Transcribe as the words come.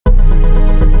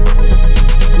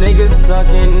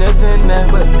that,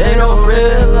 but they don't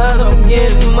realize I'm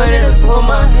getting money, that's for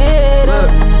my head. Look,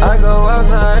 I go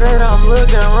outside and I'm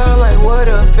looking around like what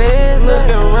a feds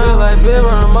looking around like Bill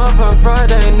run off on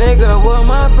Friday, nigga, where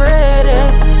my bread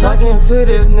at? Talking to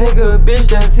this nigga, bitch,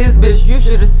 that's his bitch, you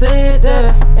should've said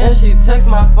that. And she text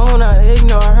my phone, I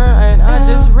ignore her, and I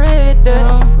just read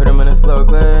that. Put him in a slow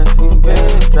class, he's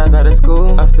bad. Dropped out of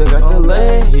school, I still got the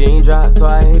leg. He ain't dropped, so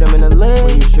I hit him in the leg.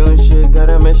 When you shooting shit,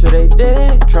 gotta make sure they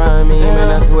dead. Trying me, man,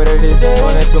 that's what it is.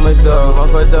 Wanting too much dope, I'm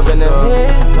fucked up in the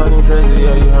head. Talking crazy,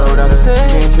 yeah, you heard what I said.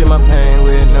 You can't treat my pain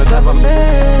with no type of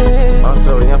med. I'm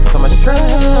so young for so much stress.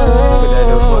 Put that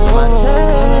dope smoke in my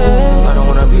chest. I don't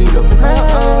wanna be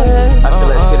depressed. I feel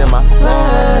like shit in my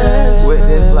flesh. With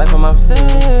this life, I'm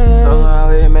upset. Somehow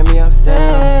it made me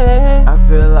upset. I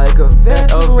feel like a vet.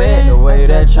 The way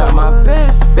that chop my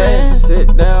best bet.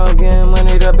 Sit down, getting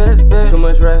money, the best bet. Too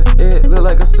much rest, it look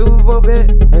like a Super Bowl bet.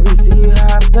 ABC,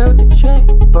 how I play with the check.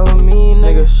 For me,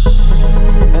 nigga, shh.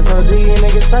 SOD,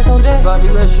 niggas stacks on deck. Sloppy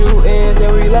little shootings,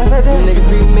 yeah, we laugh at that. You niggas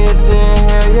be missing,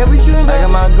 hell yeah, we shooting back. I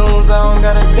got my goons, I don't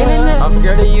gotta get in there. I'm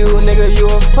scared of you, nigga, you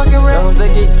a fucking rat. Those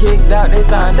that get kicked out, they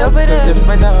signed up for that.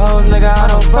 Disrespect the hoes, nigga, I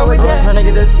don't fuck with that. I'm tryna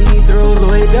get the see-through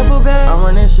Louis duffel bag. I'm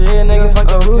running shit, nigga, fuck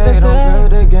the rules, they don't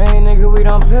play the game, nigga, we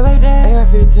don't play like that.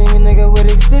 AR-15, nigga,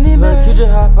 with extended mag. Look, you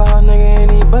just hop out, nigga,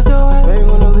 and he bust your ass. They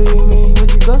wanna leave me,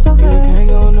 but you go so fast. You can't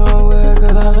go nowhere,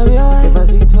 cause I love your ass. If I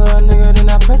see 12, nigga, then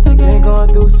I press the game. Ain't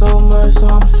going through so much, so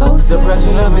I'm so sad.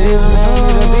 Depression of bitch,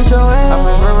 man, it'll beat your ass.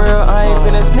 I'm for real, I ain't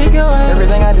finna sneak your ass.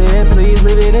 Everything I did, please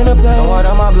leave it in a place. Don't water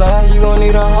on my blood, you gon'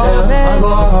 need a whole bag. I'm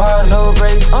going hard, no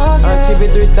brakes, all gas. I keep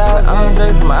it 3,000, I'm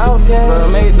straight from Outcast.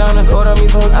 From McDonald's, order me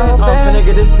some Outback. I'm finna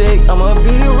get the stick, I'ma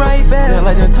be right back. Yeah,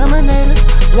 like the Terminator,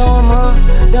 blow 'em up,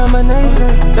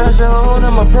 dominator. Dash your own,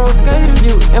 I'm a pro skater.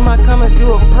 You in my comments,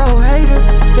 you a pro hater.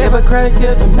 Gave a crack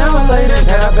kiss some now and later.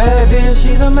 Had a bad bitch,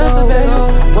 she's a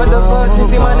masturbator. What the fuck, can't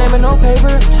see my name in no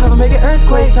paper. Try to make it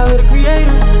earthquake, tell her the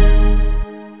creator.